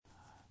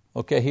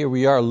Okay, here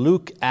we are,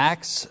 Luke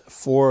Acts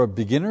for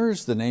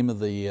Beginners, the name of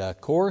the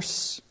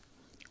course,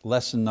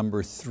 lesson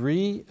number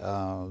 3.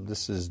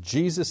 This is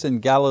Jesus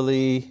in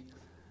Galilee.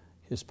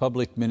 His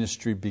public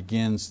ministry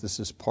begins. This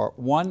is part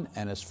 1,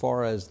 and as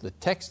far as the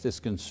text is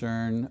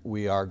concerned,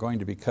 we are going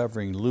to be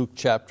covering Luke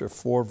chapter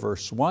 4,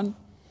 verse 1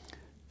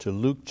 to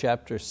Luke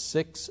chapter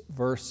 6,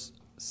 verse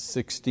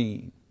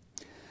 16.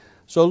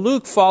 So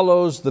Luke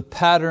follows the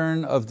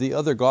pattern of the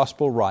other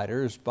gospel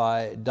writers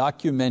by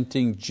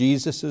documenting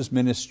Jesus'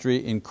 ministry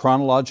in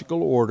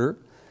chronological order,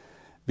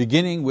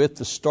 beginning with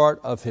the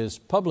start of His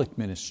public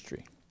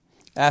ministry.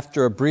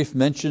 After a brief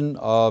mention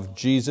of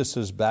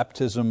Jesus'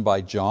 baptism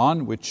by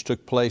John, which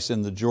took place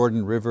in the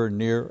Jordan River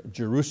near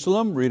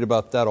Jerusalem, read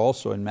about that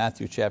also in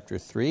Matthew chapter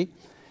 3,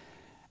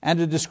 and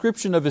a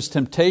description of His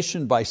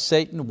temptation by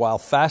Satan while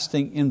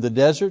fasting in the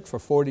desert for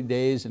 40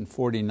 days and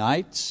 40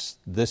 nights.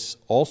 This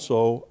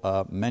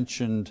also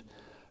mentioned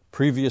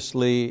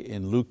previously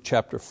in Luke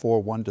chapter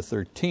 4, 1 to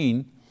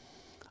 13.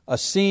 A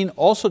scene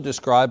also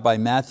described by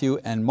Matthew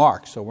and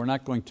Mark. So we're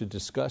not going to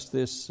discuss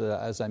this,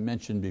 as I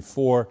mentioned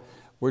before.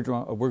 We're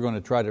going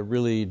to try to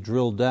really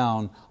drill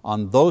down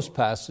on those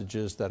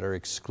passages that are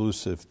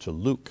exclusive to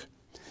Luke.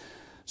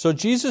 So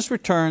Jesus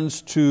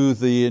returns to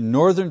the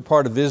northern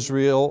part of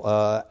Israel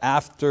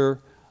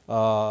after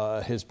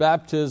His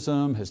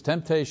baptism, His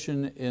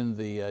temptation in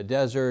the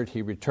desert.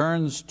 He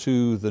returns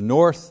to the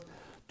north,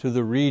 to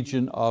the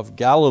region of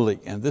Galilee.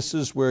 And this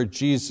is where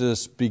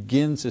Jesus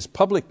begins His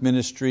public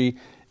ministry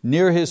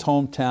near His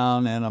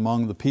hometown and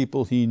among the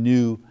people He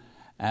knew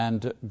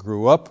and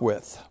grew up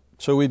with.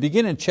 So we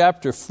begin in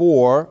chapter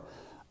 4,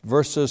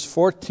 verses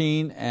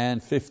 14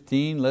 and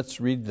 15.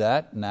 Let's read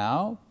that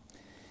now.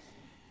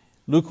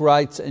 Luke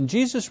writes, "And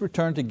Jesus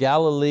returned to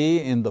Galilee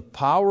in the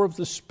power of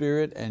the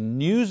Spirit, and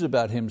news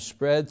about Him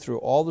spread through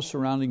all the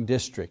surrounding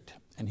district.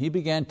 And He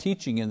began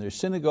teaching in their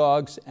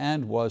synagogues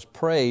and was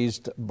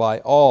praised by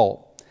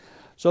all."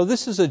 So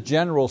this is a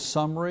general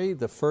summary,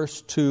 the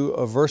first 2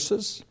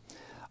 verses.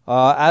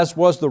 As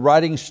was the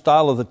writing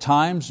style of the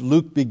times,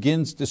 Luke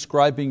begins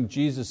describing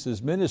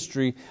Jesus'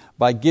 ministry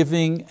by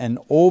giving an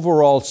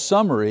overall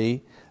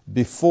summary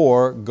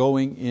before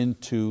going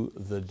into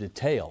the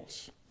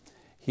details.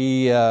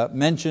 He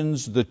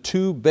mentions the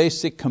 2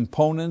 basic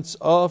components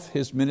of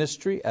His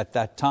ministry at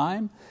that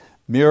time.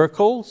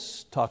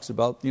 Miracles, talks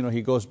about,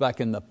 He goes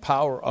back in the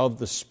power of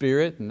the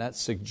Spirit, and that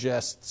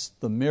suggests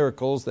the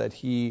miracles that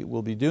He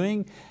will be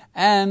doing,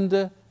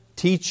 and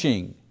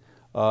teaching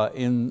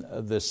in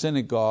the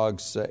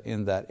synagogues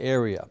in that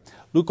area.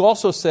 Luke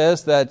also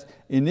says that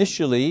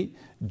initially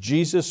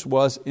Jesus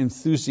was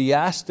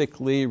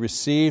enthusiastically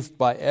received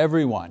by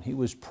everyone. He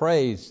was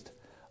praised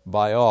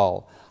by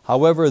all.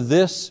 However,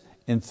 this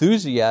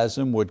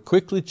enthusiasm would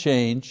quickly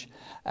change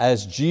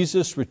as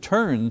Jesus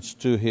returns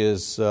to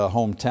His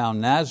hometown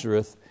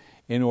Nazareth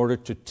in order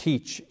to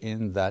teach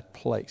in that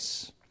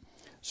place.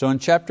 So in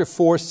chapter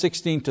 4,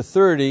 16 to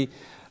 30,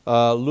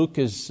 Luke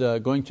is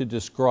going to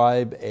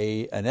describe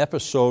an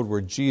episode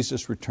where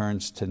Jesus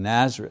returns to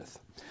Nazareth.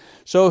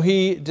 So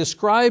he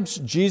describes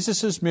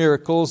Jesus'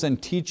 miracles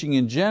and teaching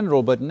in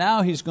general, but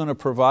now he's going to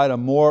provide a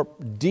more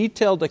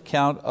detailed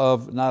account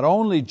of not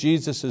only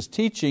Jesus'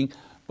 teaching,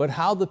 but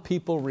how the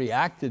people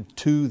reacted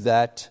to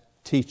that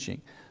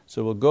teaching.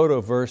 So we'll go to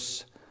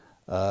verse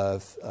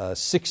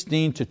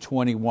 16 to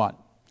 21.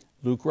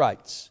 Luke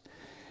writes,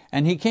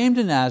 "And He came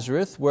to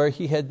Nazareth, where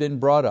He had been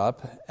brought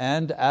up,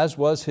 and as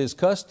was His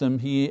custom,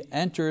 He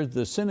entered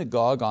the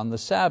synagogue on the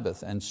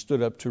Sabbath and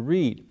stood up to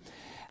read.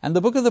 And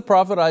the book of the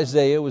prophet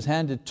Isaiah was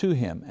handed to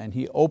Him, and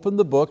He opened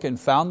the book and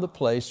found the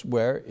place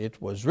where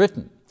it was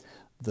written,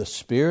 'The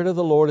Spirit of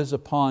the Lord is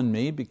upon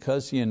me,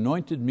 because He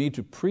anointed me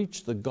to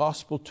preach the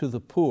gospel to the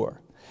poor.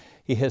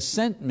 He has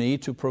sent me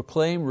to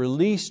proclaim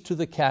release to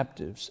the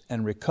captives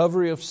and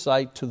recovery of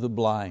sight to the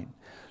blind,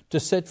 to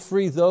set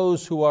free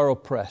those who are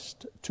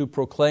oppressed, to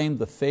proclaim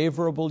the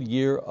favorable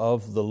year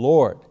of the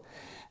Lord.'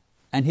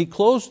 And He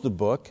closed the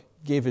book,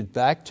 gave it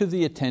back to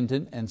the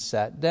attendant, and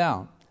sat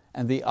down.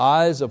 And the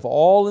eyes of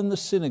all in the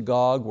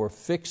synagogue were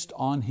fixed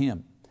on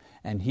Him.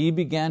 And He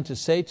began to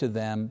say to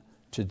them,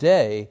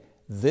 'Today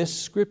this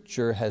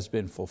scripture has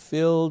been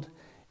fulfilled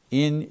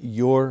in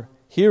your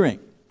hearing.'"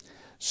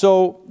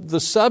 So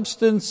the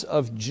substance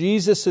of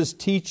Jesus'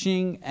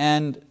 teaching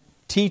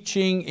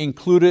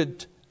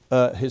included,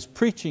 His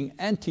preaching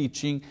and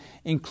teaching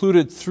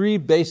included 3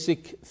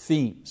 basic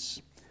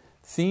themes.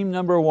 Theme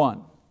number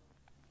 1,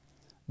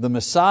 the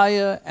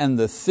Messiah and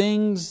the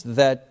things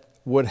that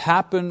would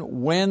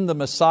happen when the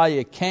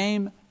Messiah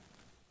came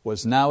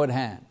was now at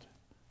hand.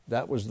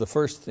 That was the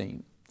first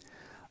theme.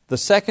 The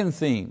second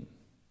theme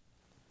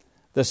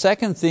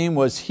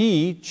was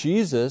He,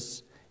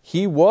 Jesus,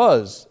 He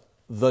was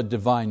the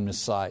divine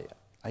Messiah.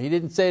 He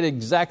didn't say it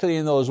exactly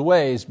in those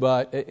ways,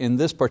 but in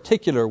this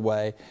particular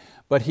way,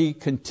 but He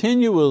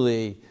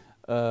continually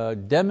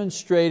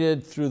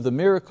demonstrated through the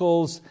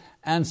miracles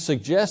and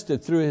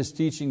suggested through His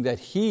teaching that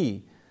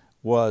He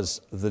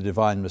was the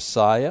divine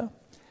Messiah.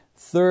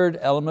 Third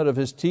element of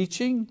His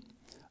teaching,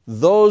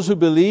 Those who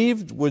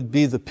believed would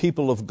be the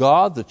people of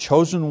God, the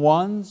chosen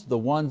ones, the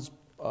ones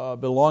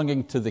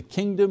belonging to the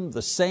kingdom,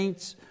 the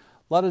saints.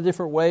 A lot of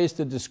different ways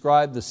to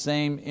describe the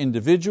same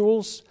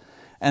individuals.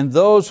 And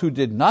those who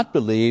did not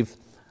believe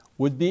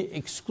would be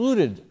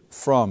excluded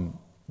from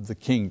the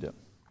kingdom.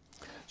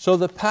 So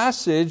the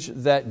passage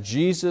that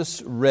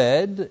Jesus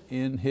read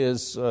in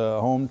His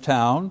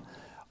hometown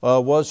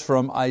was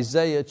from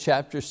Isaiah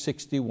chapter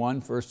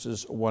 61,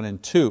 verses 1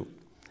 and 2.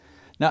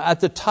 Now at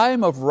the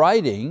time of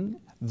writing,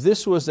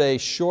 this was a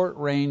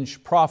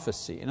short-range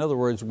prophecy. In other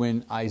words,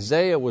 when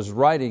Isaiah was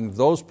writing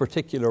those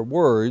particular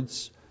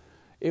words,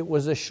 it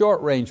was a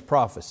short-range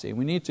prophecy.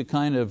 We need to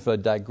kind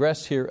of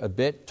digress here a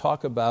bit,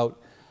 talk about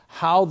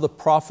how the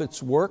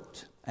prophets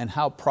worked and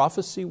how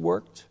prophecy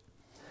worked.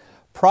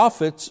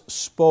 Prophets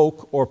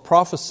spoke or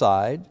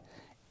prophesied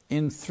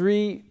in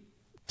 3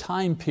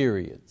 time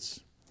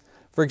periods.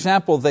 For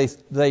example,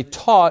 they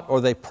taught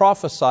or they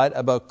prophesied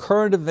about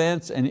current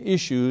events and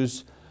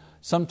issues,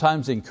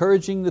 sometimes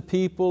encouraging the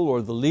people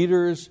or the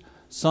leaders,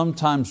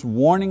 sometimes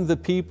warning the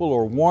people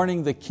or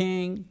warning the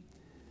king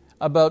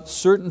about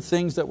certain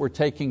things that were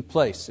taking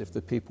place. If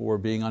the people were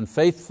being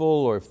unfaithful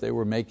or if they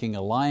were making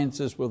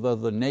alliances with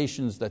other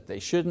nations that they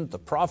shouldn't, the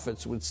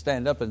prophets would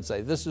stand up and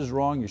say, this is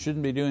wrong, you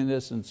shouldn't be doing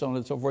this, and so on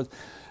and so forth.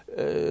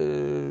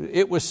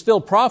 It was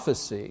still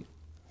prophecy,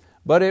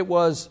 but it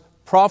was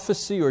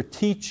prophecy or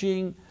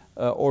teaching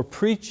or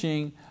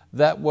preaching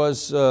that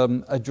was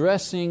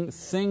addressing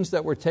things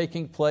that were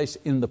taking place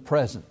in the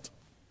present.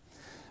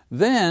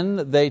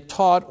 Then they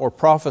taught or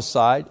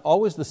prophesied,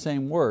 always the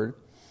same word,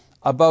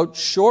 about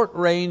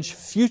short-range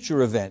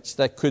future events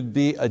that could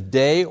be a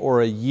day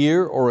or a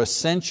year or a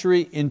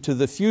century into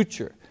the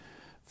future.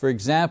 For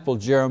example,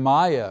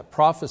 Jeremiah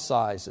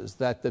prophesies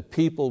that the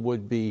people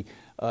would be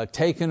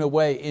taken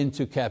away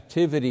into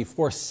captivity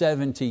for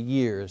 70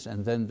 years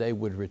and then they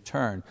would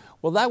return.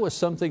 Well, that was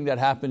something that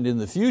happened in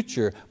the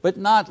future, but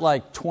not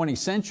like 20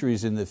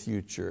 centuries in the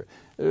future.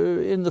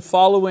 In the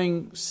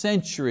following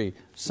century,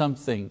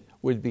 something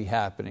would be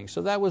happening.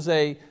 So that was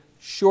a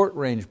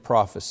short-range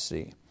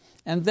prophecy.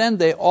 And then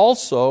they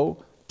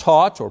also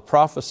taught or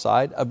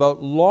prophesied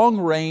about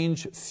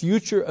long-range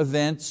future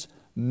events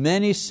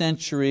many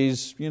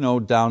centuries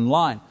down the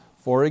line.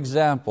 For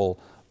example,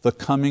 the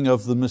coming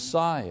of the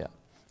Messiah,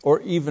 or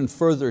even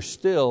further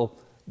still,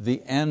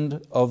 the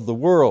end of the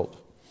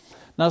world.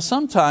 Now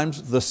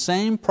sometimes the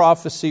same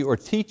prophecy or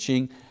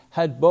teaching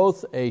had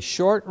both a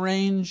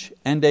short-range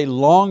and a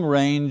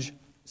long-range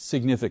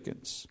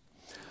significance.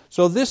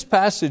 So this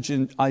passage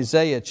in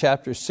Isaiah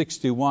chapter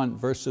 61,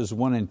 verses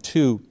 1 and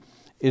 2,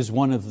 is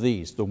one of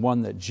these, the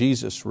one that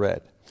Jesus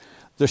read.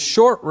 The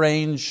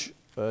short-range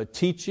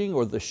teaching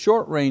or the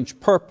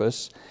short-range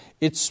purpose,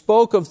 it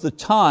spoke of the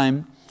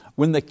time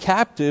when the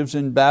captives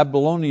in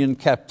Babylonian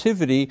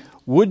captivity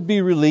would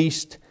be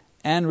released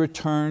and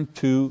returned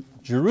to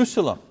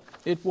Jerusalem.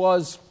 It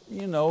was,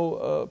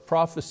 a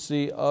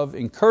prophecy of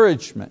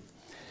encouragement.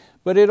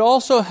 But it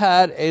also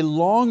had a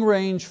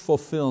long-range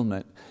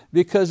fulfillment,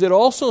 because it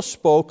also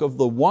spoke of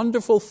the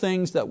wonderful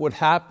things that would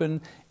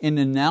happen in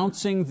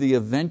announcing the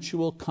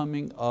eventual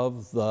coming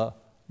of the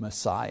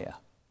Messiah.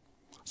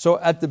 So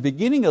at the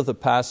beginning of the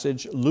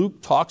passage,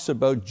 Luke talks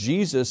about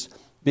Jesus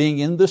being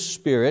in the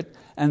Spirit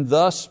and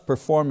thus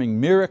performing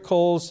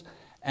miracles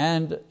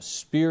and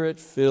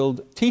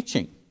Spirit-filled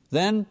teaching.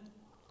 Then,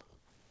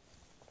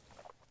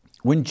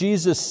 when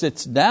Jesus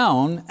sits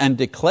down and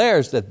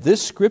declares that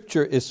this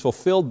scripture is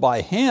fulfilled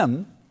by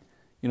Him,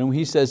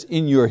 He says,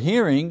 in your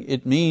hearing,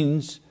 it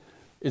means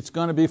it's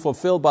going to be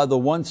fulfilled by the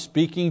one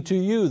speaking to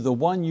you, the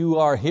one you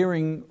are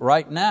hearing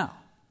right now.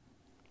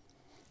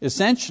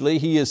 Essentially,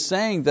 He is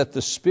saying that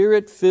the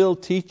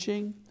Spirit-filled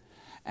teaching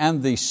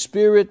and the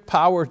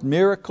Spirit-powered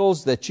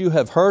miracles that you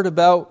have heard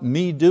about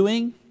me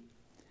doing,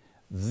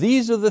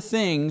 these are the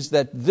things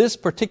that this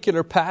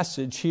particular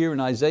passage here in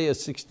Isaiah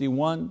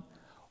 61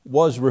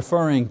 was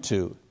referring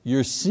to.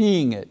 You're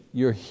seeing it,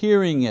 you're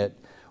hearing it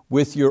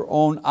with your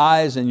own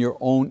eyes and your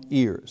own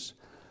ears.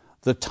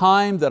 The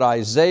time that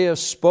Isaiah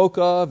spoke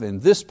of in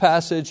this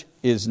passage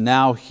is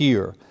now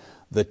here.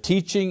 The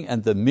teaching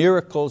and the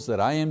miracles that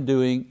I am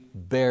doing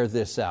bear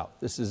this out.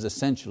 This is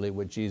essentially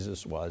what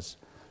Jesus was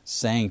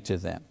saying to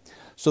them.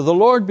 So the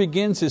Lord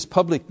begins His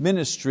public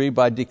ministry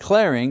by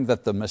declaring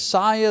that the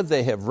Messiah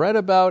they have read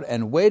about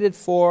and waited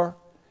for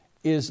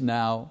is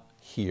now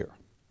here.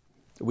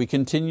 We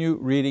continue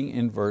reading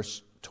in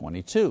verse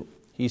 22.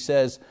 He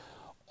says,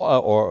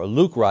 or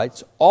Luke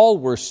writes, all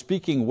were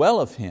speaking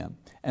well of Him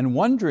and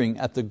wondering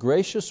at the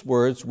gracious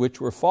words which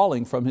were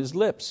falling from His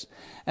lips.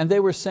 And they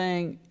were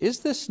saying, is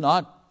this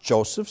not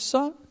Joseph's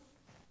son?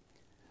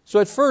 So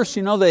at first,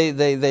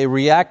 they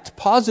react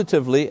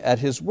positively at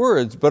His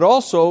words, but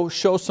also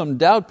show some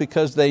doubt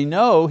because they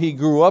know He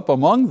grew up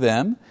among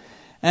them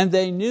and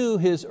they knew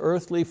His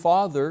earthly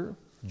father,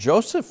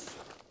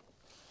 Joseph.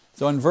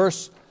 So in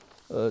verse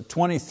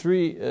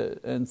 23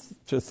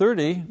 to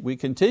 30, we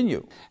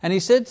continue. And He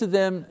said to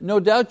them, no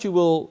doubt you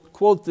will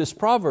quote this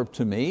proverb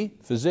to me,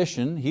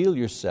 physician, heal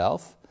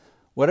yourself.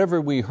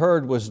 Whatever we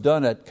heard was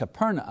done at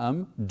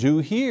Capernaum, do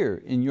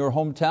here in your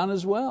hometown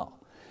as well.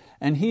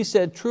 And he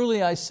said,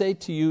 truly I say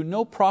to you,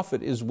 no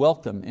prophet is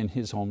welcome in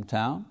his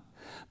hometown.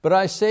 But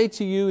I say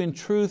to you in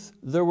truth,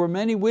 there were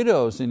many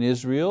widows in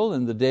Israel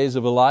in the days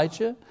of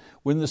Elijah,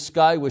 when the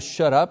sky was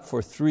shut up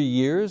for 3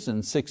 years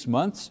and 6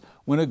 months,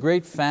 when a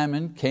great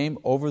famine came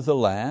over the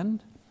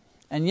land.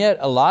 And yet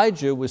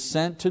Elijah was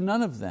sent to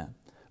none of them,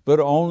 but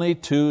only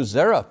to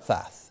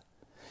Zarephath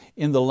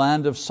in the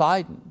land of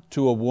Sidon,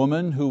 to a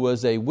woman who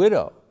was a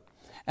widow.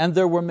 And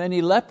there were many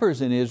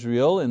lepers in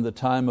Israel in the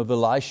time of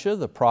Elisha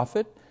the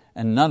prophet,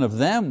 and none of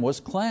them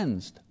was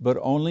cleansed, but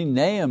only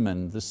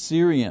Naaman the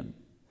Syrian.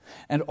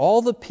 And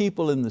all the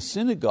people in the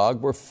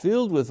synagogue were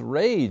filled with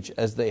rage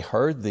as they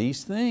heard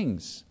these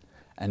things.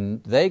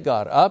 And they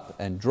got up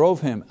and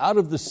drove him out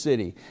of the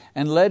city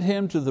and led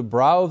him to the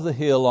brow of the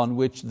hill on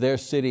which their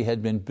city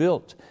had been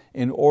built,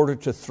 in order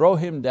to throw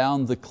him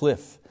down the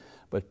cliff.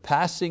 But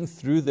passing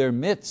through their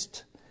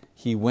midst,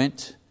 he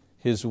went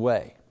his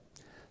way.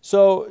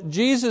 So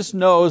Jesus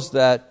knows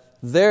that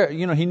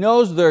he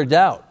knows their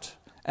doubt.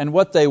 And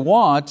what they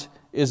want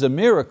is a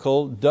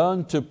miracle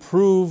done to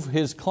prove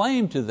His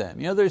claim to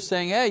them. They're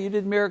saying, hey, you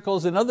did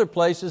miracles in other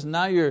places,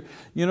 now you're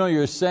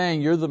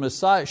saying you're the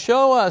Messiah.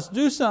 Show us,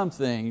 do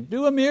something,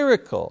 do a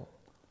miracle.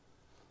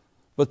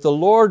 But the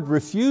Lord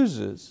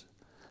refuses,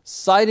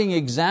 citing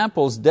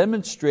examples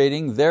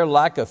demonstrating their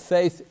lack of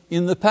faith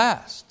in the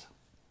past.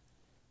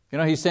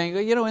 He's saying,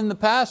 in the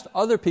past,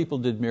 other people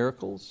did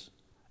miracles.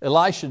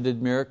 Elisha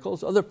did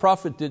miracles, other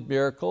prophet did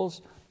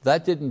miracles.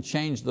 That didn't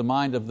change the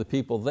mind of the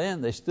people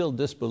then, they still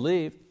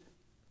disbelieved.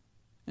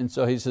 And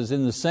so he says,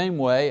 in the same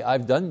way,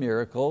 I've done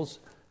miracles,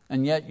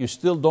 and yet you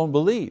still don't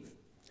believe.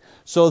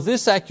 So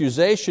this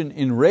accusation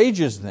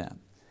enrages them,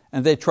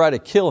 and they try to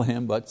kill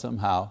him, but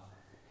somehow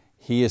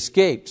he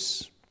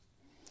escapes.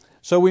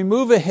 So we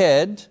move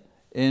ahead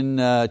in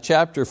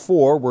chapter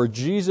 4, where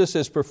Jesus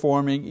is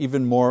performing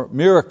even more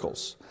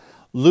miracles.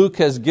 Luke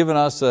has given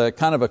us a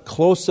kind of a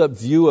close-up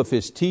view of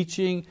His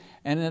teaching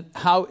and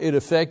how it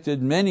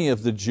affected many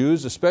of the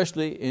Jews,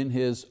 especially in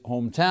His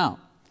hometown.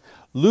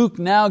 Luke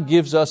now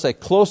gives us a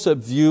close-up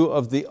view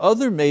of the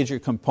other major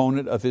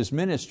component of His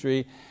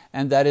ministry,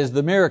 and that is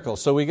the miracle.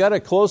 So we got a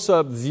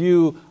close-up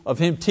view of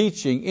Him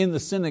teaching in the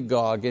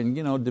synagogue and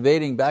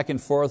debating back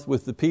and forth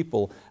with the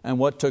people and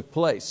what took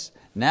place.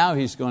 Now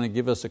He's going to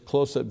give us a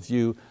close-up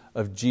view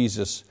of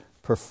Jesus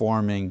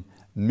performing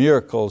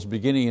miracles,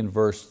 beginning in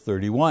verse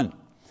 31.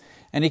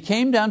 And He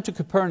came down to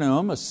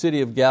Capernaum, a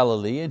city of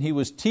Galilee, and He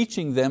was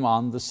teaching them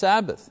on the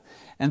Sabbath.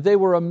 And they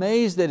were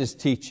amazed at His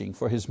teaching,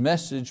 for His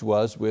message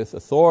was with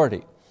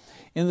authority.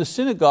 In the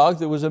synagogue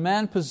there was a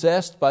man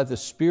possessed by the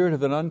spirit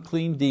of an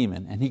unclean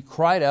demon, and he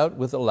cried out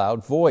with a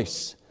loud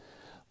voice,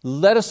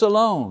 "Let us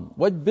alone!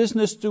 What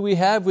business do we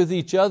have with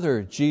each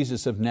other,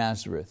 Jesus of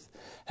Nazareth?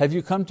 Have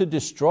you come to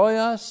destroy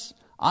us?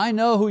 I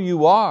know who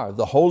you are,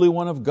 the Holy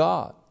One of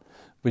God."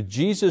 But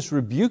Jesus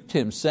rebuked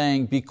him,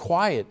 saying, "Be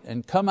quiet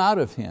and come out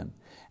of him."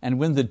 And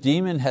when the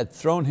demon had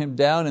thrown him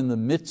down in the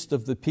midst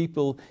of the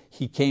people,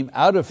 he came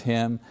out of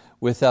him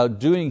without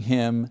doing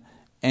him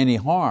any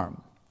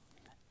harm.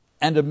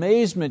 And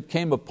amazement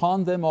came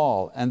upon them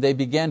all, and they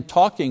began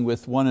talking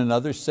with one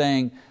another,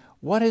 saying,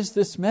 "What is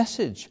this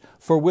message?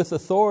 For with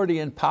authority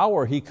and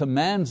power he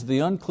commands the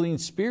unclean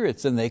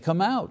spirits, and they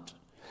come out."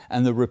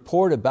 And the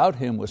report about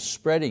him was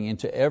spreading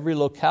into every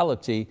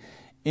locality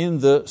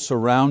in the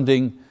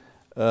surrounding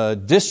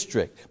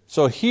district.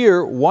 So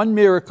here one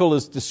miracle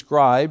is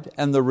described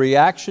and the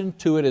reaction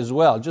to it as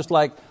well. Just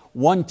like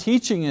one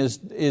teaching is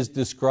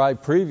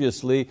described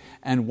previously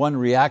and one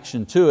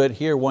reaction to it,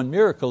 here one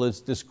miracle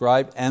is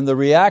described and the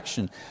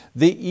reaction.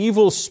 The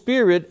evil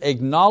spirit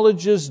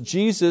acknowledges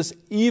Jesus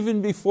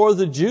even before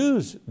the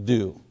Jews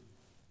do.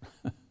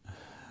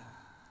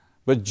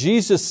 But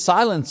Jesus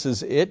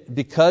silences it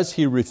because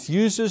He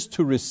refuses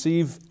to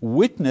receive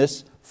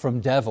witness from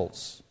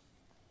devils.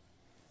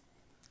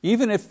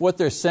 Even if what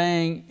they're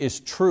saying is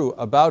true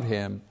about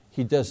Him,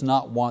 He does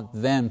not want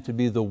them to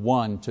be the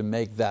one to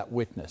make that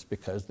witness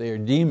because they are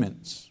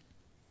demons.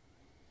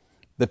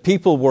 The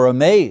people were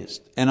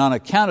amazed, and on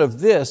account of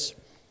this,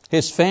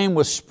 His fame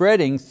was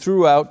spreading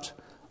throughout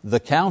the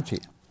county.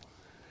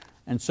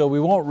 And so we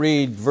won't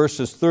read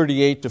verses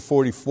 38 to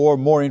 44,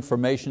 more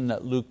information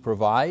that Luke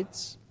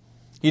provides.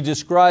 He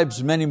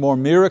describes many more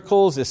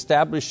miracles,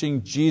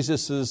 establishing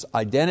Jesus'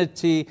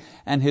 identity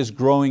and His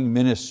growing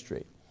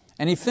ministry.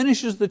 And he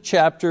finishes the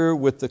chapter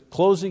with the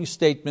closing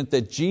statement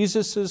that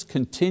Jesus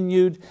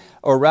continued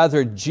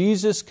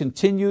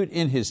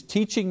in His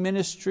teaching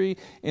ministry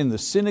in the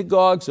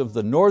synagogues of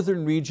the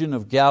northern region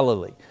of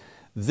Galilee.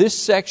 This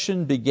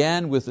section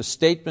began with a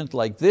statement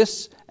like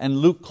this, and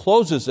Luke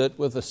closes it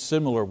with a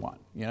similar one.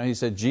 He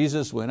said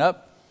Jesus went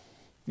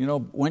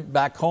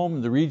back home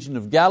in the region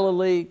of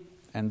Galilee,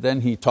 and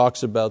then he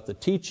talks about the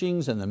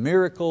teachings and the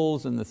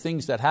miracles and the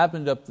things that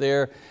happened up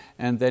there,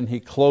 and then he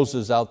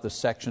closes out the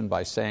section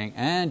by saying,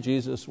 and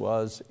Jesus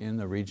was in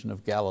the region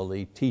of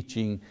Galilee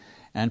teaching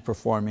and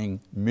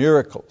performing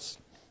miracles.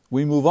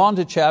 We move on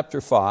to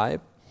chapter 5.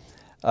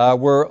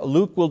 where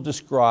Luke will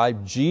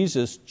describe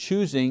Jesus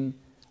choosing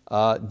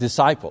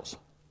disciples.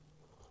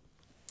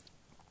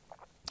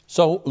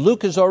 So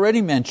Luke has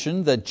already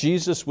mentioned that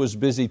Jesus was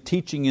busy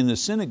teaching in the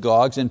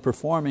synagogues and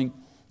performing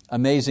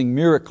amazing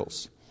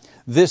miracles.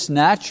 This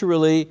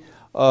naturally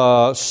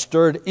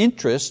stirred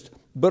interest,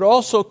 but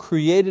also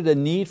created a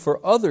need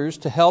for others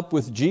to help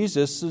with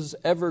Jesus'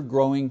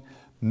 ever-growing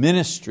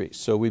ministry.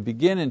 So we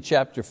begin in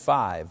chapter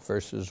 5,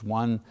 verses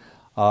 1,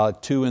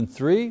 2, and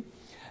 3.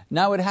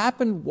 Now it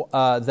happened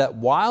that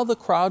while the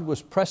crowd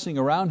was pressing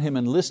around him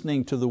and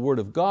listening to the word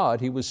of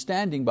God, he was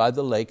standing by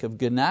the lake of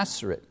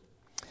Gennesaret.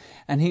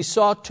 And he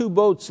saw 2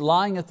 boats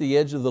lying at the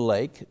edge of the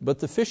lake, but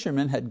the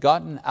fishermen had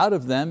gotten out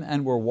of them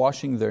and were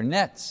washing their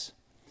nets.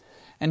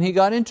 And he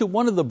got into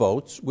one of the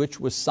boats, which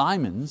was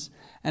Simon's,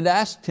 and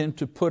asked him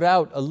to put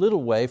out a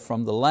little way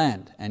from the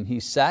land. And he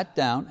sat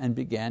down and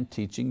began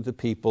teaching the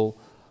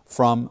people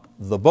from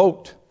the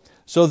boat.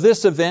 So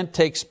this event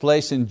takes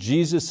place in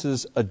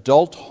Jesus'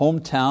 adult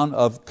hometown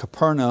of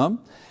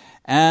Capernaum,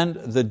 and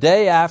the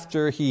day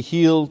after he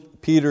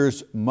healed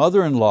Peter's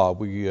mother-in-law.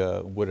 We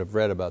would have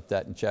read about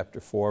that in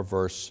chapter 4,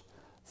 verse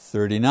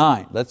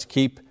 39. Let's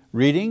keep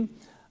reading.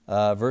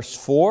 Verse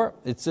 4,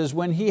 it says,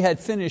 when he had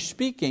finished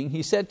speaking,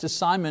 he said to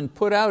Simon,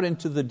 put out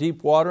into the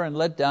deep water and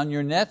let down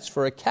your nets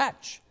for a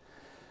catch.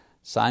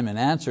 Simon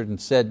answered and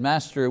said,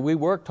 Master, we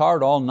worked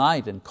hard all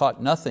night and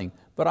caught nothing,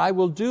 but I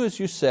will do as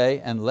you say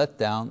and let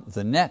down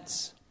the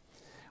nets.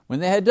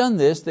 When they had done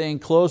this, they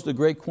enclosed a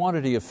great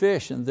quantity of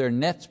fish, and their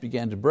nets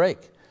began to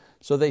break.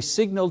 So they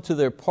signaled to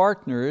their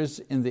partners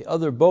in the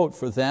other boat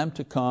for them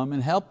to come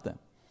and help them.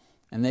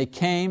 And they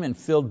came and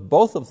filled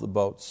both of the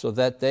boats, so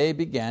that they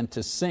began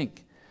to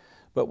sink.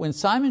 But when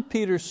Simon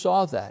Peter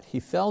saw that,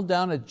 he fell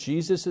down at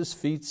Jesus'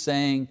 feet,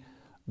 saying,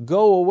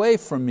 Go away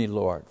from me,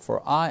 Lord,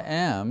 for I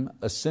am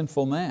a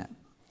sinful man.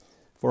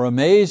 For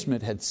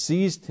amazement had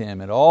seized him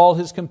and all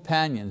his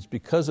companions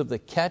because of the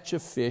catch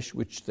of fish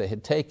which they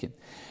had taken.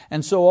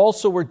 And so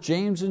also were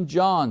James and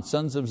John,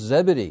 sons of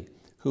Zebedee,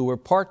 who were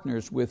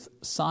partners with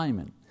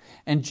Simon.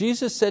 And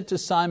Jesus said to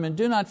Simon,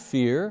 Do not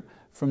fear,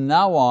 from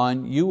now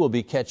on you will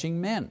be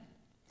catching men.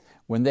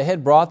 When they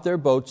had brought their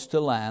boats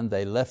to land,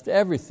 they left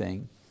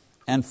everything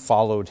and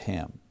followed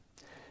him.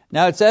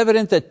 Now it's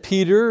evident that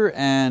Peter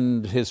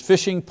and his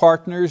fishing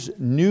partners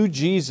knew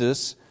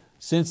Jesus,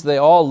 since they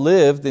all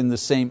lived in the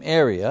same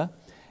area,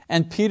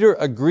 and Peter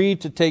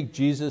agreed to take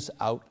Jesus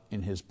out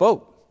in his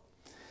boat.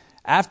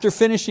 After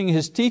finishing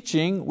his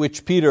teaching,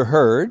 which Peter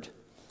heard,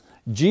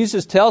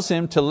 Jesus tells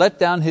him to let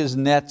down his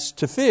nets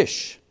to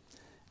fish.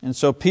 And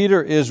so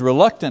Peter is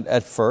reluctant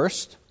at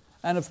first,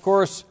 and of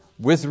course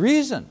with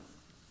reason.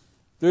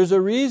 There's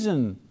a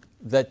reason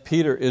that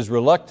Peter is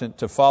reluctant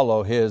to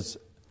follow his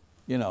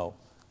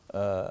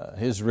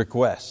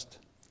request.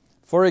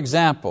 For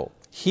example,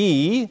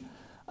 he,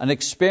 an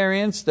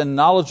experienced and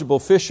knowledgeable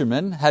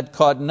fisherman, had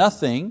caught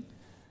nothing,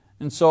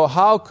 and so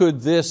how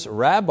could this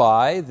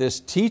rabbi, this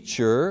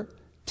teacher,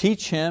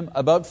 teach him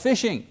about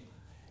fishing?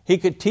 He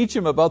could teach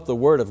him about the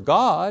Word of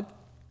God.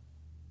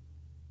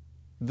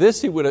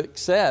 This he would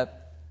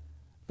accept,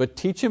 but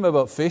teach him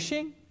about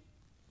fishing?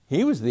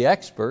 He was the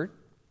expert.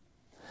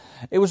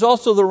 It was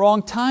also the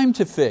wrong time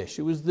to fish.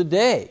 It was the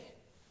day.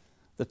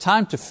 The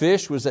time to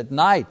fish was at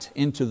night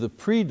into the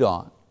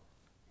pre-dawn.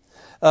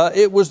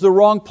 It was the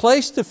wrong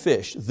place to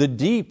fish. The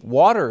deep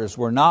waters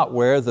were not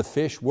where the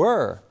fish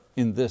were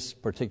in this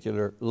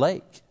particular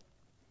lake.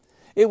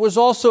 It was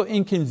also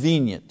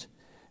inconvenient.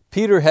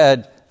 Peter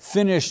had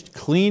finished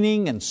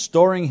cleaning and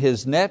storing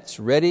his nets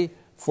ready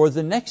for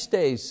the next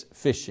day's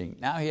fishing.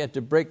 Now he had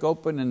to break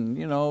open and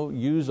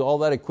use all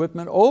that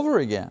equipment over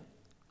again.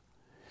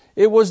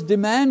 It was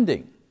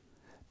demanding.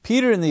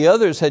 Peter and the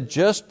others had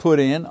just put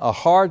in a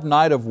hard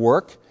night of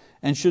work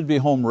and should be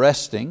home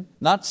resting,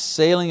 not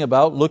sailing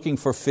about looking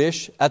for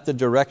fish at the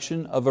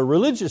direction of a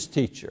religious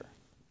teacher.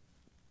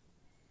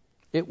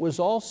 It was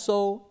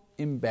also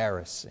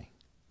embarrassing.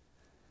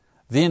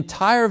 The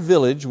entire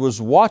village was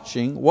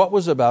watching what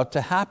was about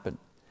to happen.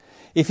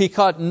 If he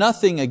caught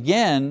nothing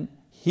again,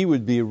 he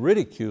would be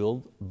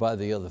ridiculed by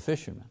the other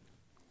fishermen.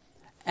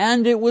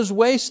 And it was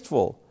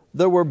wasteful.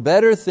 There were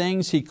better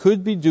things he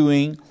could be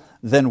doing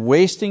than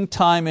wasting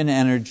time and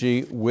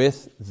energy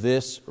with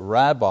this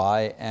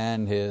rabbi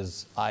and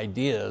his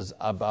ideas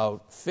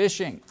about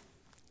fishing.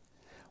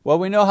 Well,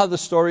 we know how the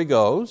story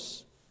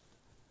goes.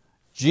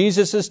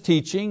 Jesus'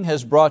 teaching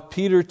has brought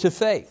Peter to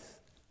faith.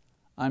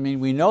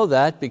 We know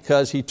that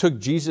because he took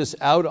Jesus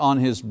out on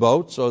his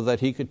boat so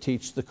that he could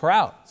teach the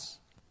crowds.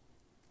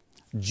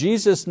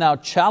 Jesus now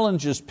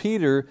challenges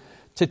Peter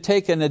to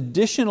take an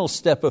additional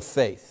step of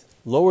faith.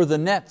 Lower the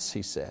nets,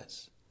 he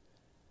says.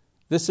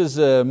 This is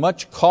a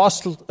much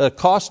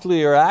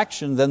costlier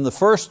action than the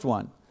first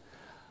one.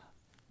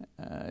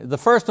 The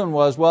first one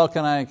was, well,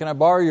 can I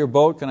borrow your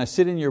boat? Can I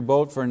sit in your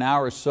boat for an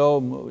hour or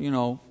so?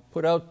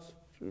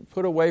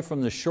 Put away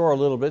from the shore a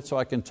little bit so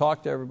I can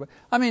talk to everybody.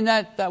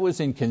 That was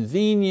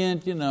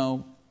inconvenient,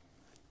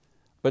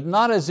 but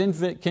not as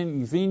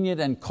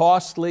inconvenient and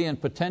costly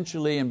and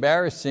potentially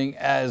embarrassing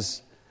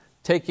as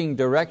taking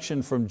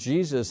direction from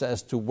Jesus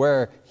as to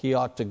where he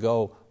ought to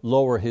go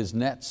lower his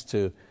nets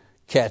to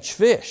catch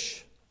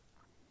fish.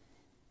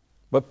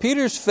 But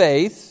Peter's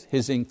faith,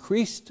 his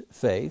increased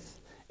faith,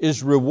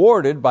 is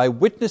rewarded by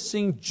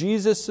witnessing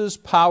Jesus'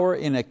 power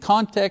in a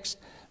context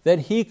that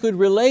he could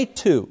relate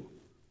to,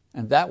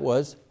 and that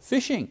was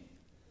fishing.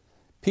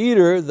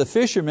 Peter, the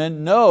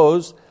fisherman,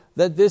 knows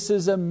that this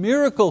is a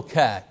miracle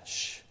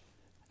catch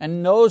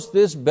and knows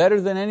this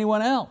better than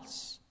anyone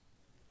else.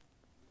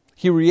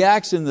 He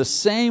reacts in the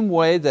same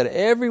way that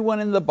everyone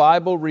in the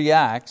Bible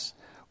reacts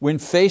when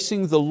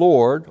facing the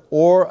Lord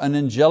or an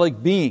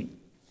angelic being.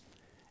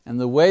 And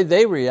the way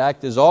they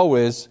react is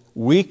always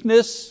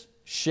weakness,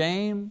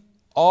 shame,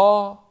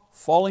 awe,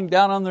 falling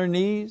down on their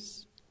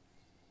knees.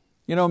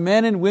 You know,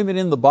 men and women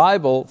in the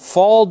Bible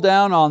fall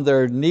down on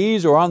their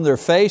knees or on their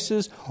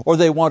faces, or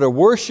they want to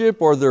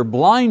worship, or they're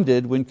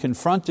blinded when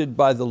confronted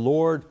by the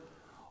Lord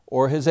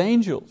or His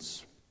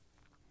angels.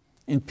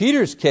 In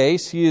Peter's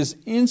case, he is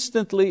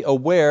instantly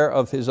aware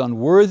of his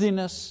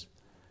unworthiness,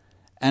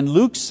 and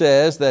Luke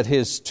says that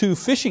his two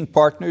fishing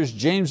partners,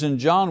 James and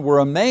John, were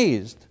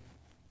amazed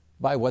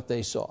by what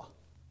they saw.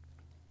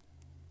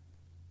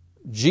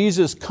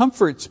 Jesus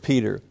comforts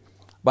Peter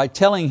by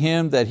telling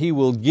him that He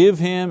will give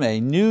him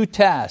a new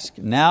task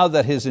now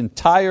that his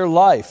entire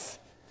life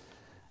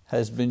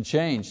has been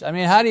changed. I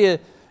mean, how do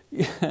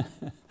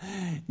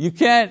you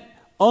can't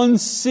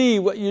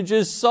unsee what you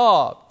just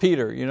saw,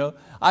 Peter. You know,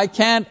 I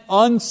can't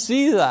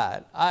unsee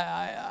that.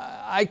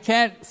 I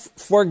can't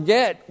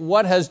forget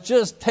what has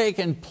just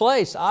taken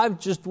place. I've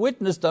just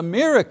witnessed a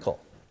miracle.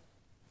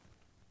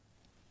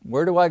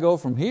 Where do I go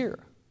from here?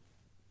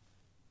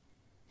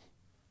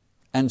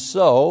 And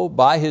so,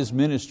 by His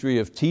ministry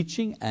of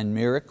teaching and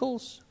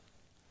miracles,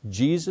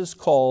 Jesus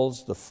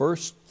calls the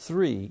first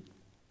 3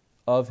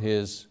 of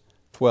His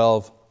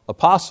 12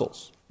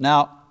 apostles.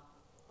 Now,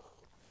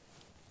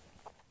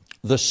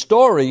 the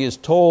story is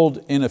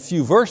told in a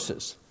few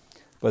verses,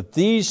 but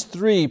these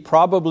 3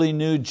 probably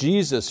knew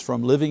Jesus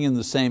from living in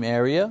the same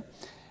area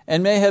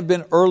and may have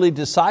been early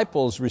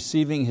disciples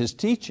receiving His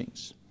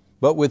teachings.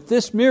 But with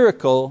this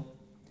miracle,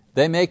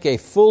 they make a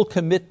full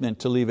commitment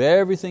to leave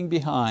everything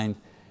behind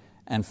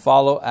and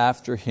follow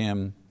after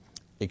Him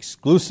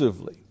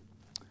exclusively.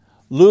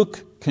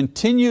 Luke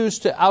continues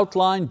to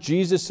outline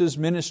Jesus'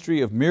 ministry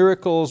of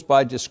miracles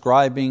by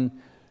describing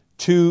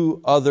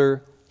 2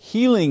 other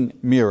healing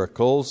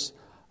miracles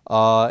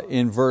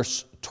in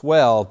verse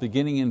 12,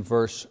 beginning in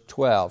verse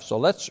 12. So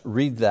let's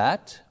read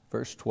that,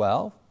 verse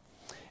 12.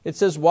 It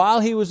says, "While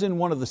he was in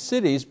one of the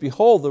cities,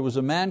 behold, there was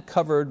a man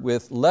covered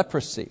with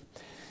leprosy.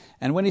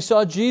 And when he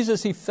saw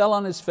Jesus, he fell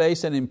on his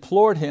face and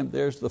implored Him,"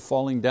 there's the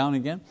falling down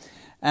again,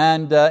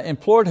 and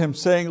implored Him,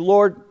 saying,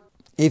 "Lord,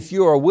 if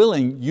you are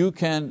willing, you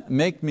can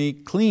make me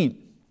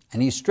clean."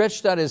 And he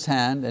stretched out his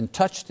hand and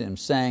touched him,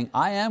 saying,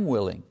 "I am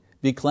willing,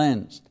 be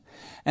cleansed."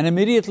 And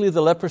immediately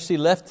the leprosy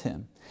left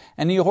him.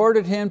 And he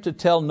ordered him to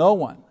tell no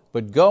one,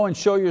 but go and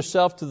show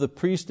yourself to the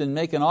priest and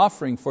make an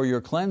offering for your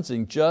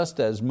cleansing, just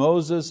as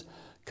Moses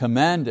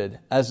commanded,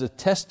 as a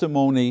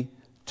testimony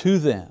to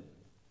them.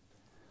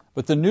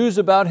 But the news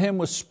about him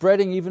was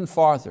spreading even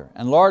farther,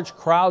 and large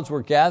crowds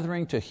were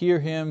gathering to hear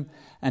him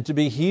and to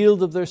be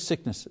healed of their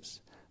sicknesses.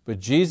 But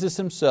Jesus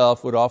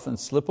Himself would often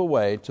slip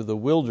away to the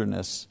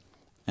wilderness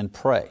and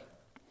pray.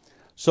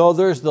 So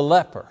there's the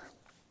leper.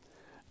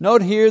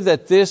 Note here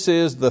that this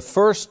is the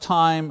first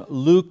time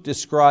Luke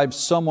describes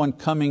someone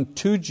coming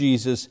to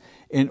Jesus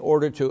in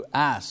order to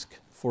ask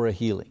for a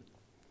healing.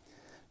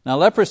 Now,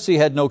 leprosy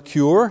had no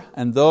cure,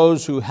 and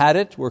those who had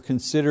it were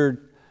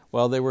considered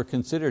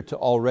to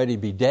already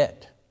be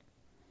dead.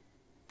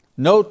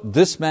 Note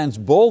this man's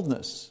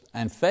boldness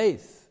and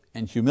faith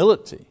and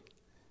humility.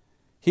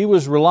 He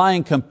was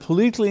relying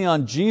completely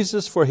on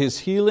Jesus for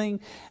his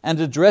healing and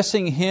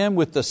addressing Him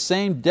with the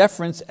same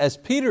deference as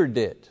Peter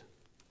did.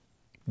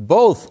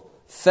 Both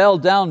fell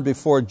down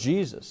before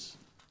Jesus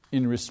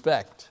in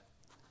respect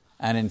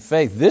and in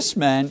faith. This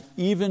man,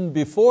 even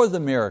before the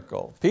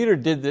miracle. Peter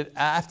did it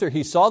after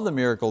he saw the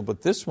miracle,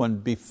 but this one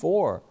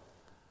before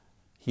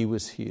he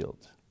was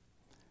healed.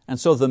 And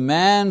so the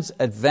man's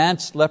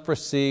advanced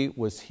leprosy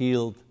was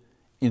healed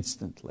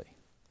instantly.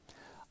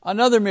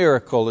 Another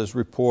miracle is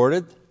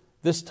reported,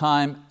 this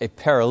time a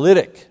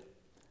paralytic.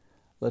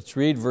 Let's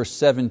read verse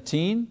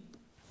 17.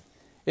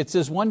 It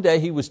says, "One day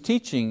he was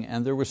teaching,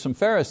 and there were some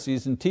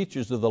Pharisees and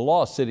teachers of the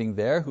law sitting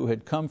there who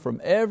had come from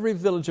every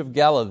village of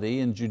Galilee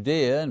and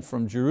Judea and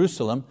from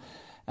Jerusalem,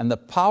 and the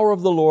power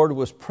of the Lord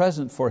was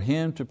present for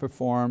him to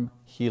perform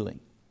healing.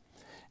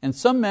 And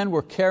some men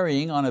were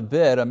carrying on a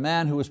bed a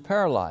man who was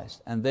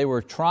paralyzed, and they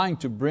were trying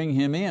to bring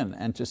him in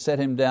and to set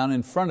him down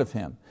in front of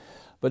him.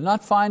 But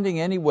not finding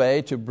any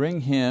way to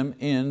bring him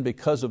in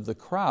because of the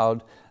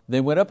crowd, they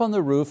went up on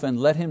the roof and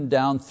let him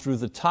down through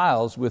the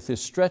tiles with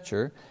his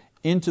stretcher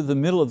into the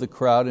middle of the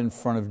crowd in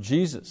front of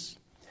Jesus.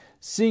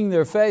 Seeing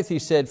their faith, he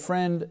said,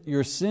 'Friend,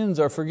 your sins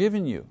are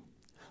forgiven you.'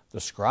 The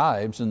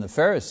scribes and the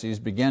Pharisees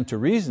began to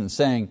reason,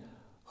 saying,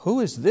 'Who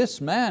is this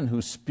man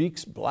who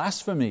speaks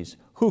blasphemies?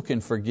 Who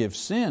can forgive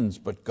sins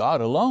but God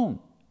alone?'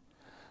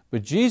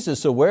 But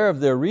Jesus, aware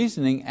of their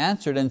reasoning,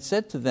 answered and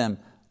said to them,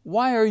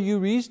 "Why are you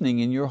reasoning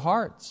in your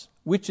hearts?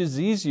 Which is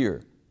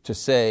easier, to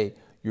say,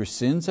 'Your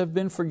sins have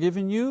been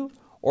forgiven you,'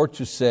 or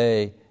to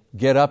say,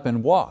 'Get up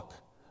and walk'?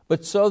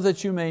 But so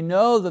that you may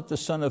know that the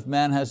Son of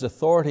Man has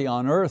authority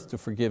on earth to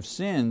forgive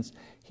sins,"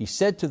 He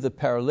said to the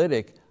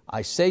paralytic,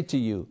 "I say to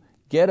you,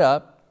 get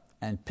up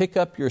and pick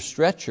up your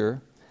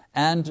stretcher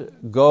and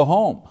go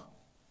home."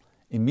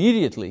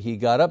 Immediately he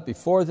got up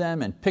before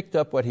them and picked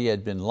up what he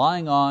had been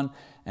lying on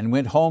and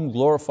went home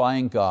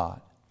glorifying God.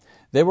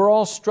 They were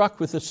all struck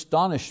with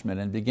astonishment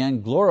and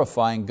began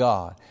glorifying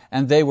God.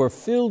 And they were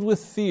filled with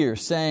fear,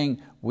 saying,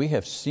 "We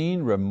have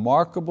seen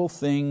remarkable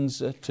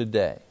things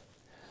today."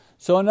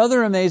 So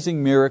another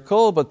amazing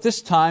miracle, but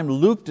this time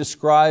Luke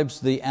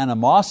describes the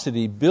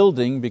animosity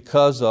building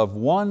because of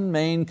one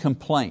main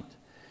complaint.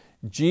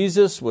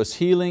 Jesus was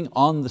healing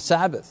on the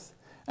Sabbath,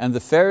 and the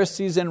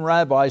Pharisees and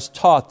rabbis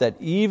taught that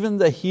even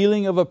the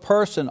healing of a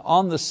person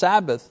on the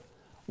Sabbath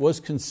was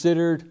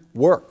considered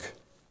work.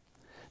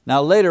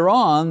 Now later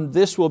on,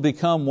 this will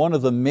become one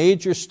of the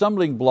major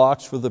stumbling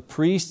blocks for the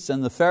priests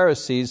and the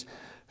Pharisees,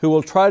 who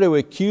will try to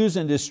accuse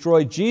and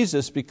destroy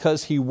Jesus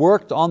because He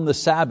worked on the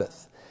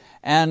Sabbath,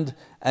 and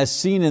as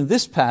seen in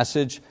this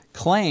passage,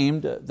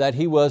 claimed that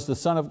He was the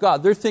Son of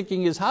God. Their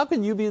thinking is, how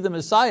can you be the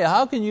Messiah?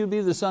 How can you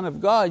be the Son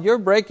of God? You're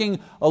breaking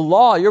a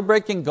law. You're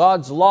breaking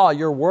God's law.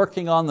 You're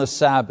working on the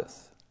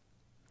Sabbath.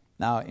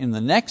 Now in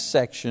the next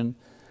section,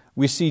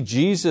 we see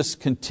Jesus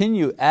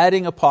continue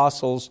adding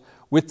apostles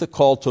with the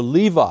call to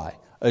Levi,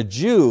 a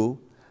Jew,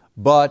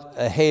 but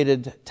a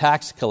hated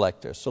tax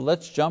collector. So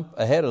let's jump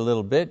ahead a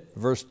little bit,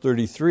 verse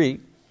 33,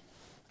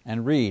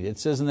 and read. It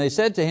says, "And they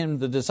said to Him,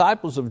 the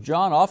disciples of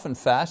John often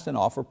fast and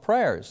offer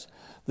prayers.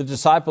 The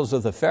disciples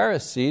of the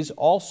Pharisees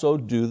also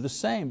do the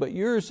same, but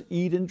yours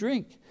eat and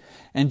drink.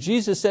 And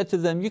Jesus said to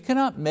them, you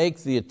cannot make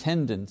the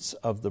attendants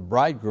of the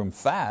bridegroom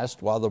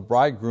fast while the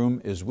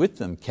bridegroom is with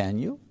them, can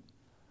you?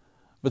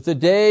 But the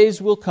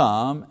days will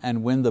come,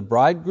 and when the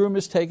bridegroom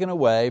is taken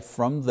away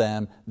from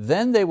them,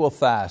 then they will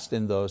fast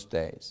in those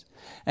days.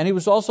 And He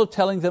was also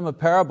telling them a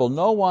parable.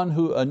 No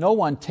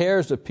one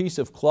tears a piece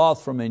of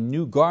cloth from a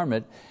new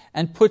garment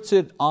and puts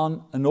it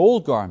on an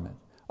old garment.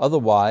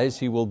 Otherwise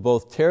he will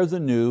both tear the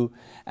new,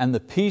 and the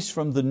piece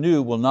from the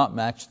new will not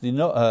match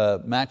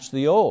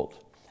the old.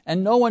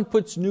 And no one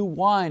puts new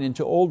wine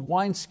into old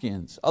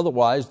wineskins.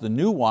 Otherwise the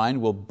new wine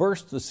will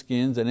burst the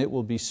skins, and it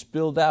will be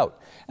spilled out,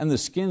 and the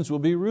skins will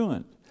be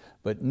ruined.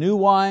 But new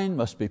wine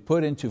must be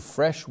put into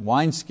fresh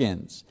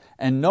wineskins.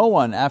 And no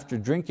one, after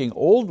drinking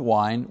old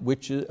wine,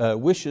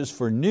 wishes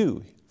for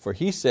new. For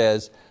he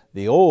says,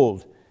 the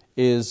old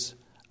is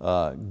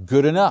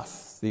good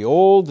enough. The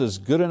old is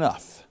good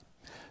enough."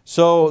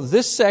 So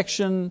this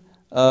section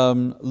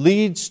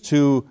leads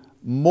to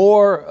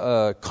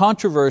more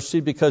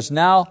controversy, because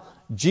now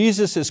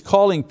Jesus is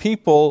calling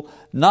people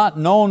not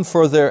known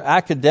for their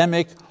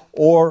academic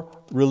or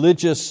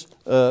religious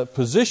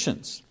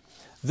positions.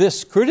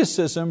 This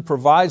criticism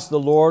provides the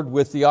Lord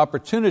with the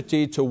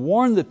opportunity to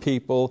warn the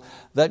people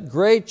that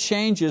great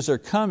changes are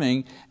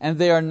coming and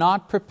they are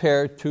not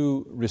prepared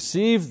to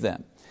receive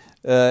them.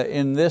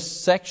 In this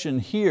section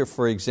here,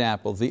 for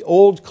example, the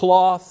old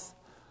cloth,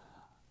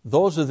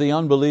 those are the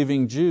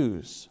unbelieving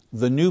Jews.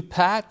 The new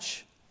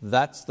patch,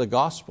 that's the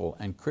gospel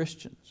and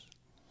Christians.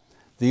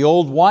 The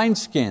old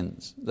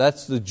wineskins,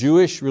 that's the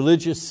Jewish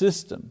religious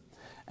system.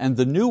 And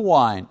the new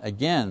wine,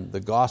 again, the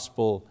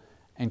gospel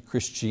and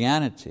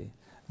Christianity.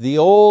 The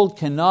old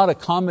cannot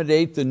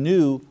accommodate the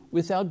new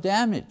without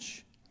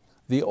damage.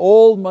 The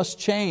old must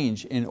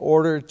change in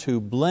order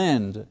to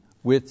blend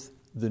with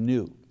the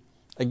new.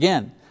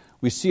 Again,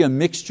 we see a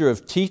mixture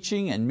of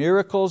teaching and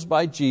miracles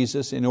by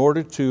Jesus in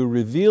order to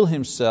reveal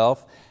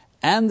Himself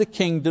and the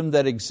kingdom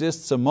that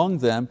exists among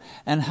them,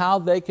 and how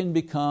they can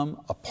become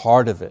a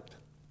part of it.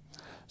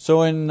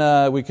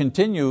 So we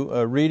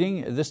continue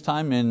reading, this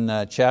time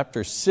in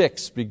chapter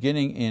 6,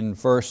 beginning in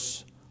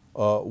verse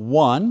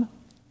 1.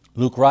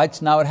 Luke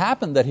writes, "Now it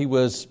happened that He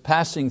was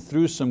passing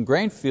through some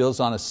grain fields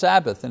on a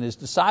Sabbath, and His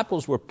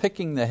disciples were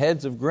picking the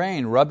heads of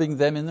grain, rubbing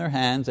them in their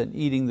hands and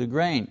eating the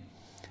grain.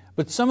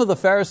 But some of the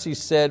Pharisees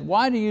said,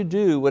 'Why do you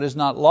do what is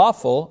not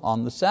lawful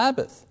on the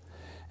Sabbath?'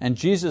 And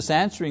Jesus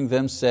answering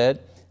them said,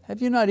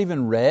 'Have you not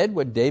even read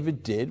what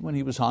David did when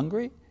he was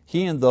hungry,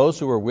 he and those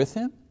who were with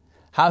him?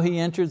 How he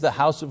entered the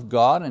house of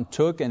God and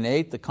took and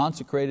ate the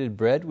consecrated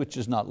bread, which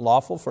is not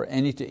lawful for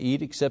any to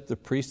eat except the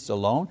priests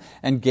alone,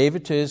 and gave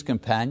it to His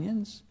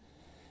companions?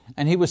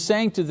 And He was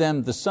saying to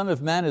them, the Son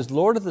of Man is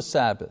Lord of the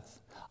Sabbath.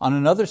 On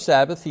another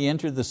Sabbath He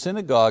entered the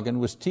synagogue and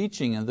was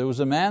teaching, and there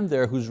was a man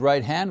there whose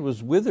right hand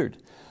was withered.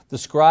 The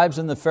scribes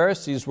and the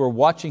Pharisees were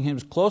watching Him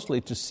closely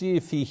to see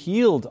if He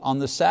healed on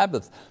the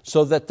Sabbath,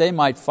 so that they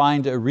might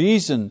find a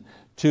reason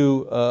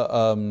to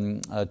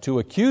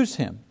accuse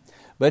Him.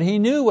 But He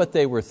knew what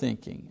they were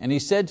thinking, and He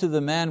said to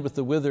the man with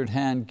the withered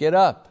hand, 'Get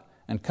up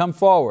and come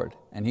forward.'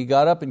 And he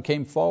got up and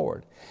came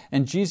forward.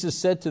 And Jesus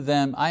said to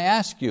them, 'I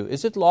ask you,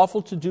 is it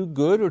lawful to do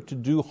good or to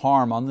do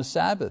harm on the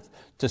Sabbath,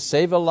 to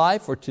save a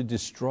life or to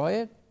destroy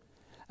it?'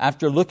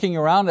 After looking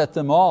around at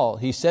them all,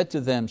 He said to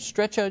them,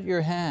 stretch out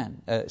your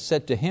hand,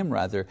 said to him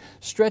rather,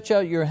 stretch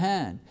out your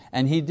hand.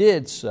 And he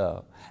did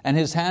so. And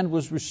his hand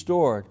was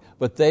restored.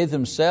 But they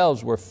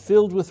themselves were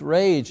filled with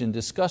rage and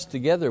discussed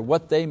together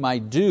what they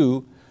might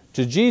do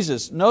to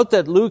Jesus. Note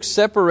that Luke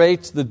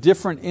separates the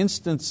different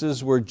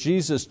instances where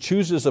Jesus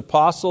chooses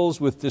apostles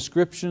with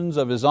descriptions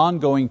of His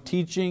ongoing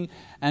teaching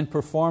and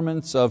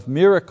performance of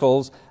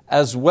miracles,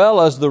 as well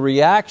as the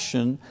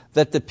reaction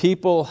that the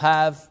people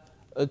have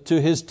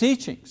to His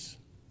teachings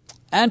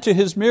and to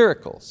His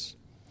miracles.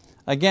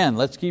 Again,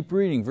 let's keep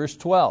reading, verse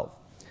 12.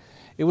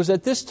 It was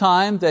at this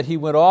time that He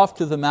went off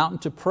to the mountain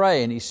to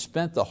pray, and He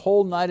spent the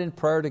whole night in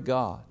prayer to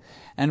God.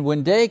 And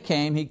when day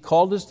came, He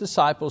called His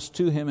disciples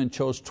to Him and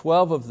chose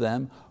 12 of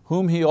them,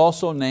 whom He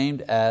also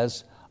named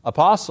as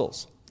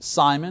apostles.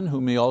 Simon,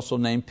 whom He also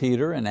named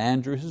Peter, and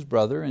Andrew his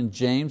brother, and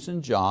James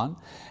and John,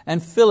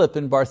 and Philip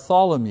and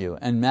Bartholomew,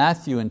 and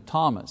Matthew and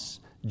Thomas,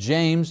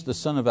 James the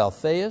son of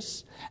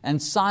Alphaeus,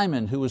 and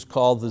Simon who was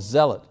called the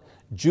Zealot,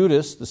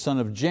 Judas the son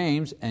of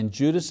James, and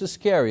Judas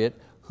Iscariot,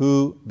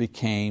 who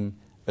became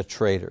a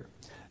traitor.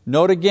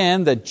 Note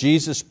again that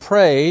Jesus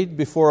prayed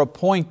before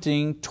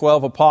appointing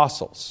 12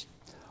 apostles.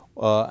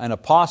 An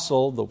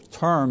apostle, the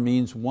term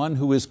means one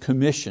who is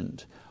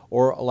commissioned,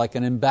 or like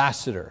an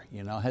ambassador,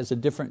 has a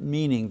different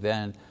meaning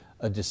than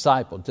a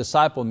disciple.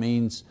 Disciple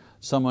means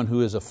someone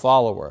who is a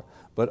follower,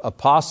 but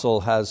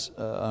apostle has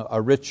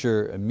a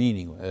richer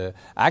meaning.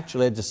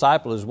 Actually, a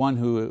disciple is one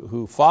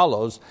who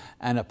follows,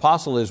 and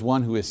apostle is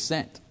one who is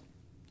sent.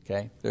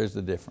 Okay, there's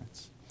the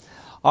difference.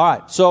 All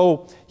right,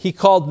 so He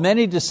called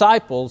many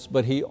disciples,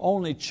 but He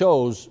only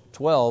chose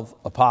 12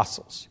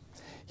 apostles.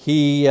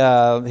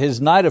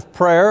 His night of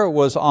prayer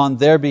was on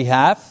their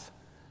behalf.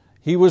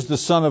 He was the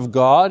Son of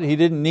God. He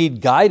didn't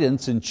need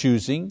guidance in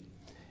choosing,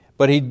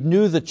 but He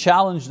knew the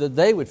challenge that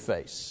they would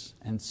face,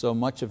 and so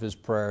much of His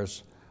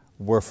prayers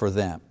were for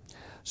them.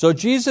 So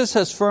Jesus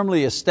has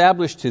firmly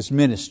established His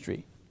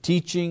ministry,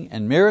 teaching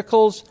and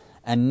miracles,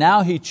 and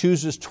now He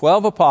chooses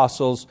 12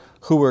 apostles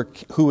who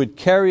would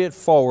carry it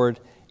forward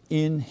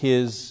in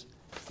His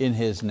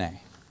name.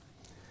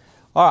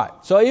 All right,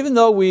 so even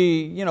though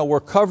we're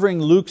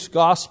covering Luke's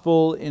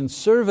gospel in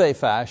survey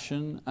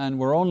fashion, and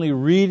we're only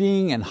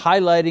reading and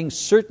highlighting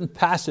certain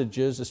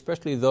passages,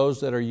 especially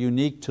those that are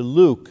unique to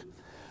Luke,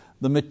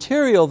 the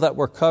material that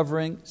we're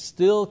covering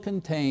still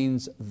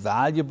contains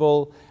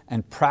valuable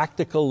and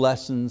practical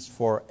lessons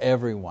for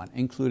everyone,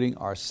 including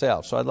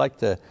ourselves. So I'd like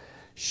to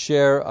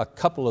share a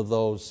couple of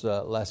those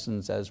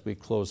lessons as we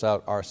close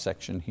out our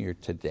section here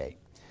today.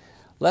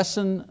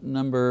 Lesson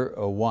number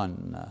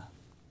 1.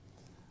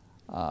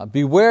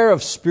 Beware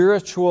of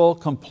spiritual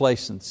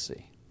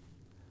complacency.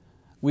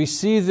 We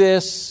see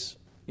this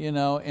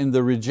in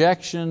the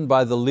rejection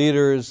by the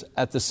leaders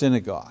at the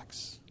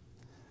synagogues.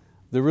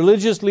 The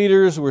religious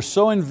leaders were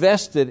so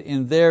invested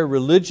in their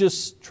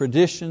religious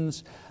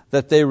traditions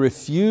that they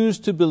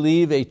refused to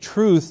believe a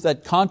truth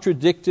that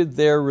contradicted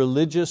their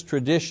religious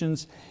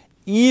traditions,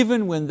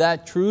 even when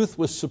that truth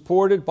was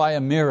supported by a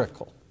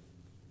miracle.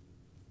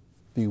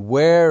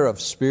 Beware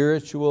of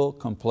spiritual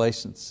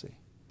complacency.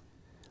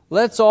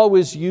 Let's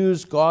always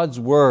use God's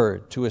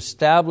word to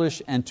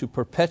establish and to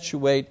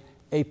perpetuate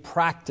a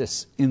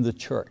practice in the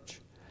church,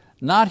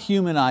 not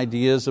human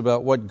ideas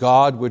about what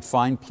God would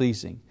find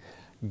pleasing.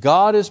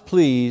 God is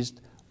pleased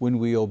when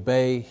we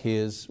obey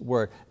His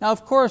word. Now,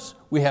 of course,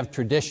 we have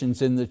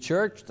traditions in the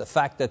church. The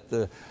fact that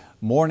the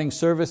morning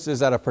service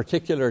is at a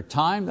particular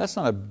time, that's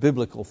not a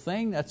biblical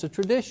thing, that's a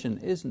tradition,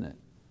 isn't it?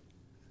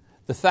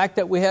 The fact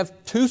that we have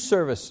 2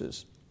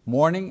 services,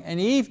 morning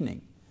and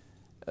evening,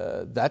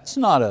 that's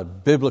not a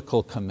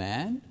biblical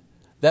command.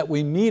 That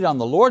we meet on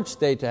the Lord's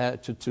Day to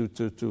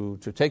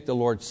take the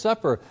Lord's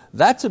Supper,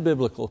 that's a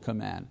biblical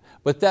command.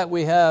 But that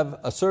we have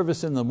a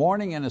service in the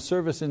morning and a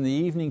service in the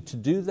evening to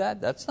do that,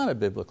 that's not a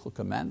biblical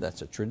command,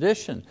 that's a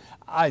tradition.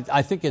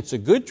 I think it's a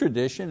good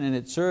tradition, and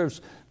it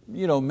serves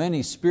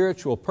many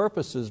spiritual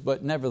purposes,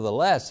 but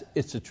nevertheless,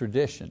 it's a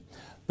tradition.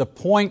 The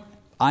point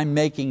I'm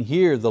making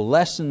here, the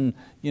lesson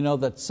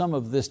that some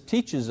of this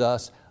teaches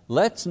us,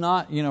 let's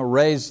not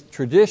raise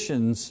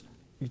traditions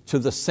to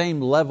the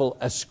same level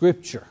as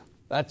Scripture.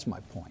 That's my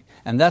point.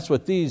 And that's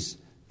what these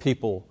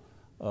people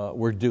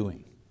were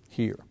doing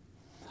here.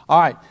 All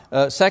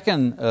right,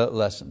 second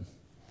lesson.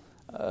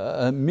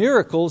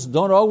 Miracles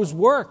don't always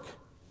work.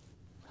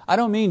 I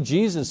don't mean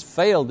Jesus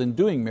failed in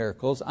doing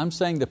miracles. I'm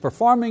saying the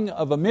performing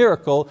of a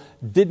miracle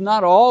did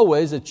not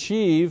always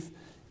achieve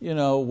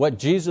what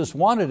Jesus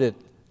wanted it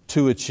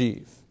to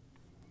achieve.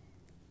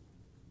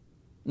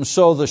 And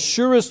so the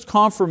surest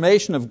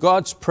confirmation of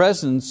God's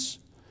presence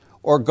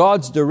or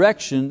God's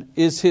direction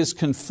is His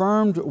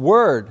confirmed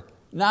word,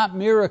 not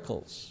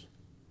miracles.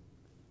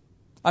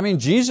 I mean,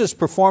 Jesus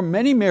performed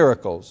many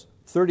miracles,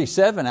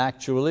 37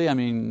 actually,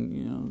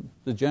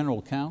 the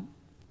general count.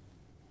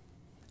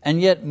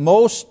 And yet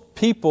most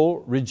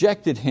people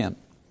rejected Him,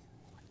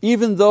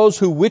 even those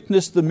who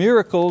witnessed the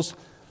miracles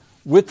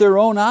with their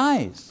own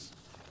eyes.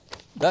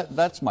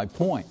 That's my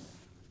point.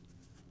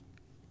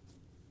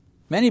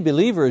 Many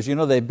believers,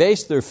 they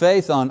base their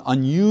faith on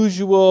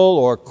unusual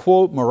or,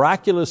 quote,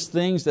 miraculous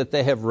things that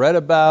they have read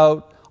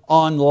about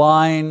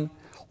online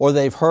or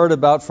they've heard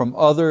about from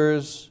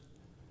others.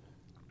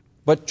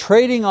 But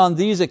trading on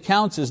these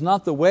accounts is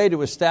not the way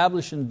to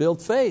establish and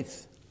build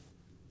faith.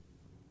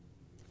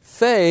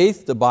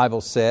 Faith, the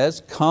Bible says,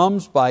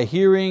 comes by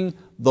hearing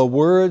the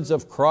words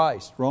of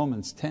Christ,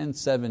 Romans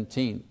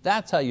 10:17.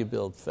 That's how you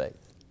build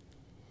faith.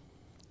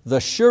 The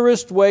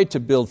surest way to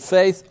build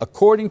faith,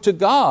 according to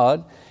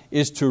God,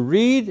 is to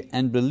read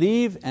and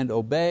believe and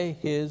obey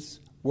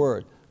His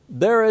word.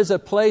 There is a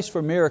place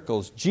for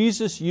miracles.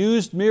 Jesus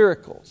used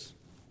miracles.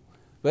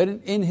 But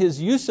in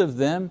His use of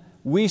them,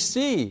 we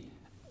see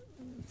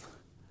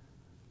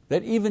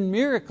that even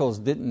miracles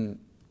didn't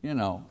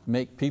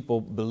make people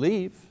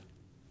believe.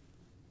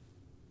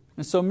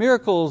 And so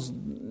miracles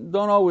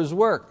don't always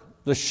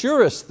work. The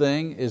surest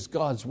thing is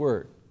God's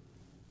word.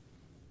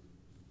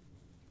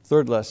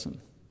 Third lesson.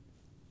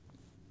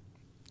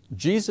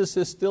 Jesus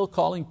is still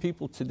calling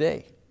people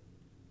today.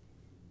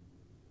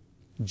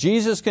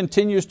 Jesus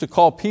continues to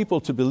call people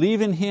to believe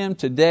in Him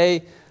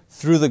today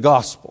through the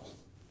gospel.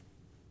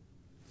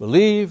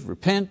 Believe,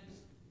 repent,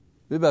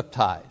 be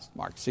baptized.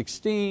 Mark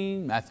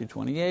 16, Matthew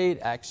 28,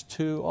 Acts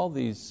 2, all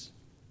these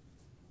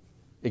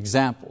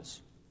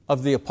examples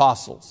of the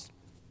apostles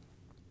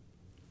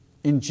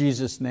in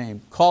Jesus'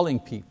 name, calling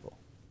people.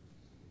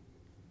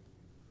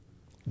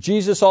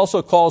 Jesus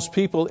also calls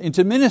people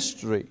into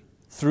ministry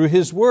through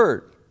His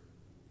word.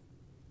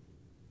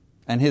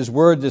 And His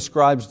word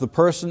describes the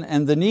person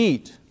and the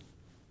need.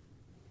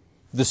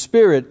 The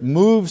Spirit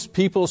moves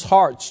people's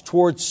hearts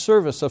towards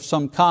service of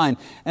some kind,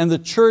 and the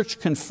church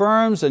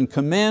confirms and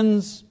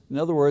commends, in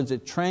other words,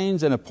 it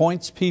trains and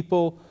appoints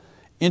people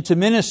into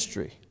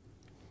ministry.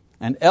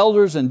 And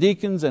elders and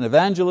deacons and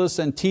evangelists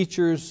and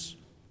teachers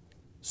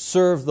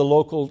serve the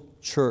local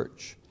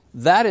church.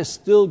 That is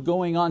still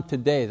going on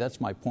today. That's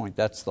my point.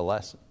 That's the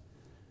lesson.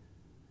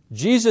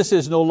 Jesus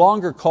is no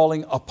longer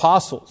calling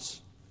apostles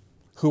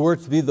who were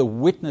to be the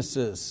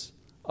witnesses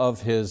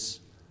of His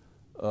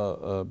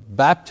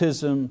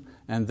baptism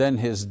and then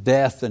His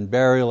death and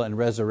burial and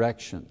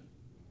resurrection.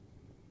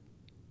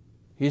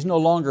 He's no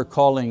longer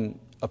calling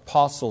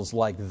apostles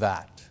like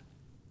that.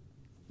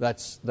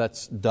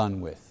 That's done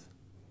with.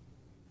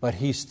 But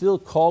He's still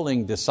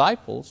calling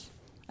disciples,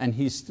 and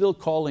He's still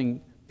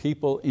calling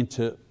people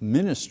into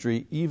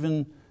ministry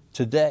even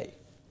today.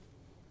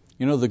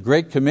 The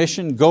Great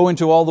Commission, go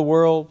into all the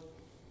world,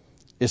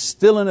 is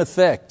still in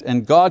effect,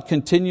 and God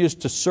continues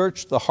to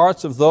search the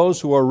hearts of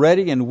those who are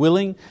ready and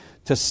willing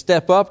to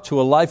step up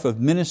to a life of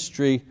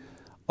ministry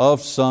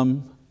of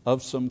some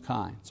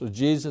kind. So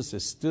Jesus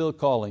is still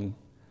calling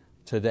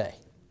today.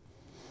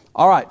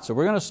 All right, so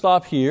we're going to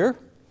stop here.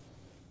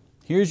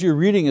 Here's your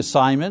reading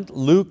assignment,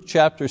 Luke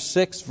chapter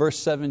 6, verse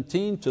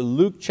 17 to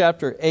Luke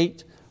chapter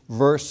 8,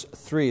 verse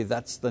 3.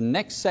 That's the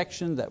next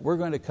section that we're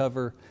going to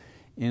cover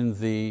in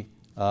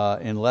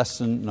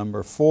lesson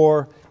number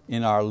 4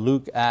 in our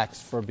Luke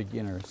Acts for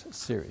Beginners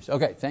series.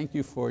 Okay, thank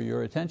you for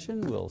your attention.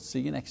 We'll see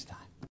you next time.